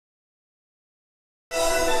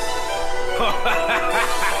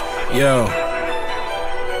Yo.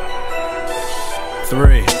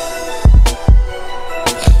 3.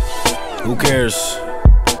 Who cares?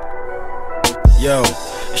 Yo,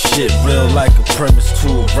 shit real like a premise to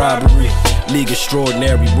a robbery. League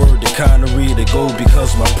extraordinary, word to connery. To go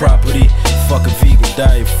because my property. Fuck a vegan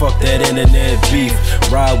diet, fuck that internet beef.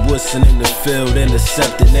 Ride Woodson in the field,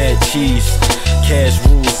 intercepting that cheese. Cash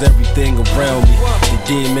rules everything around me. The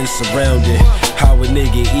demons surrounded. How a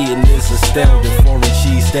nigga eating is astounding. Foreign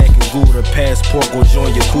cheese stacking Gouda, passport gon'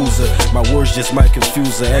 join Yakuza. My words just might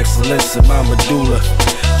confuse the excellence in my medulla.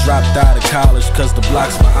 Dropped out of college cause the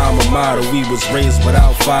block's my alma mater. We was raised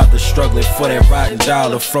without father, struggling for that rotten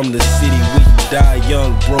dollar. From the city where you die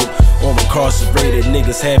young, broke, or incarcerated.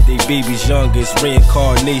 Niggas have their babies young, it's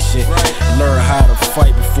reincarnation. Learn how to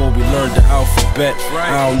fight before we learn the alphabet.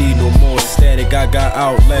 I don't need no more static, I got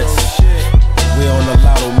outlets. We on a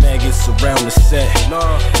lot of maggots around the set.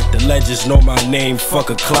 The legends know my name, fuck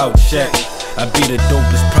a clout check. I be the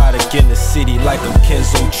dopest product in the city like I'm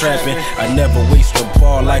Kenzo trapping. I never waste a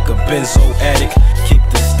bar like a benzo addict. Kick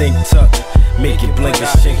the stink tuck, make it blink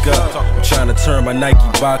and shake up. I'm trying to turn my Nike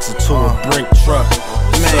boxer to a brink truck.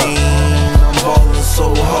 Man, I'm ballin'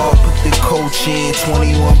 so hard, put the coach in.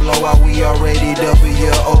 21 blowout, we already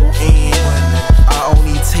W-O-N. I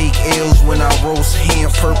only take L's when I roast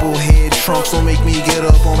ham. Purple head trunks don't make me get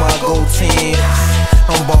up on my go 10.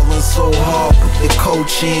 I'm ballin' so hard, put the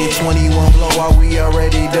coach in. 21 blowout, we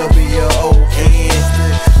already W-O-N.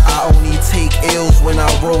 I only take L's when I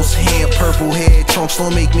roast ham. Purple head trunks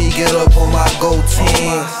don't make me get up on my go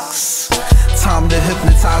 10s. Time to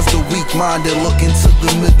hypnotize the weak-minded. Look into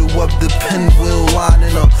the middle of the pinwheel line,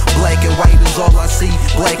 and black and white is all I see.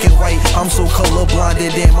 Black and white, I'm so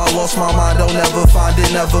colorblinded. Damn, I lost my mind, I'll never find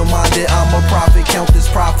it. Never mind it, I'm a prophet. Count this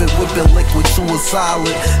profit, whipping liquid to a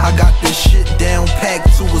solid. I got this shit down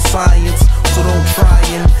packed to a science. So don't try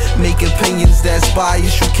and make opinions that's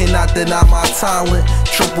biased. You cannot deny my talent.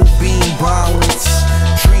 Triple beam violence.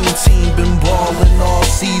 Dream team been ballin' all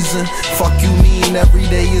season. Fuck you mean every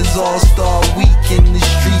day is all-star weekend. The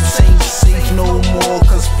streets ain't safe no more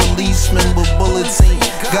cause policemen, but bullets ain't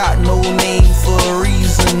got no name for a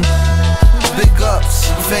reason. Big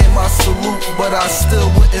ups, fam, I salute, but I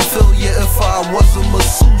still wouldn't feel you if I was a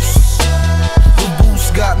masseuse. The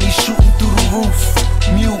boost got me shooting through the roof.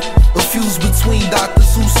 Mute, a fuse between Dr.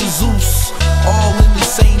 Seuss and Zeus. All in the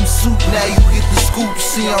same suit, now you get the scoop.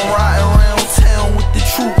 See, I'm riding around town with the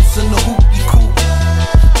troops in the hoopty coupe.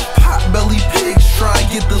 Potbelly pigs try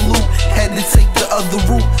and get the loot. Had to take the other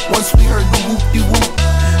route once we heard the whoop-de-whoop.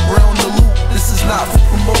 Round the loop, this is not for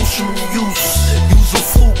promotional use. Use a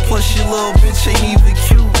flute, plus your little bitch ain't even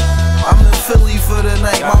cute. I'm in Philly for the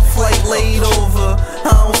night, my flight laid over.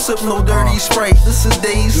 I don't sip no dirty Sprite, this is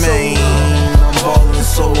days sober. Man, I'm ballin'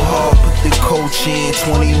 so hard, put the coach in.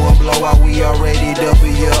 21 blowout, we already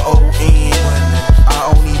W-O-N.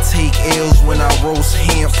 I only take L's when I roast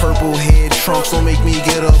ham. Purple head trunks don't make me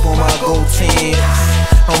get up on my go 10.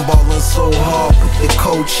 I'm ballin' so hard, put the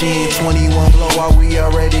coach in. 21 blowout, we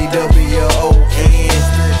already W-O-N.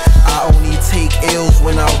 I only take L's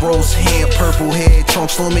when I roast ham. Purple head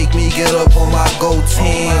trunks don't make me get up on my go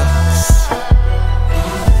 10s.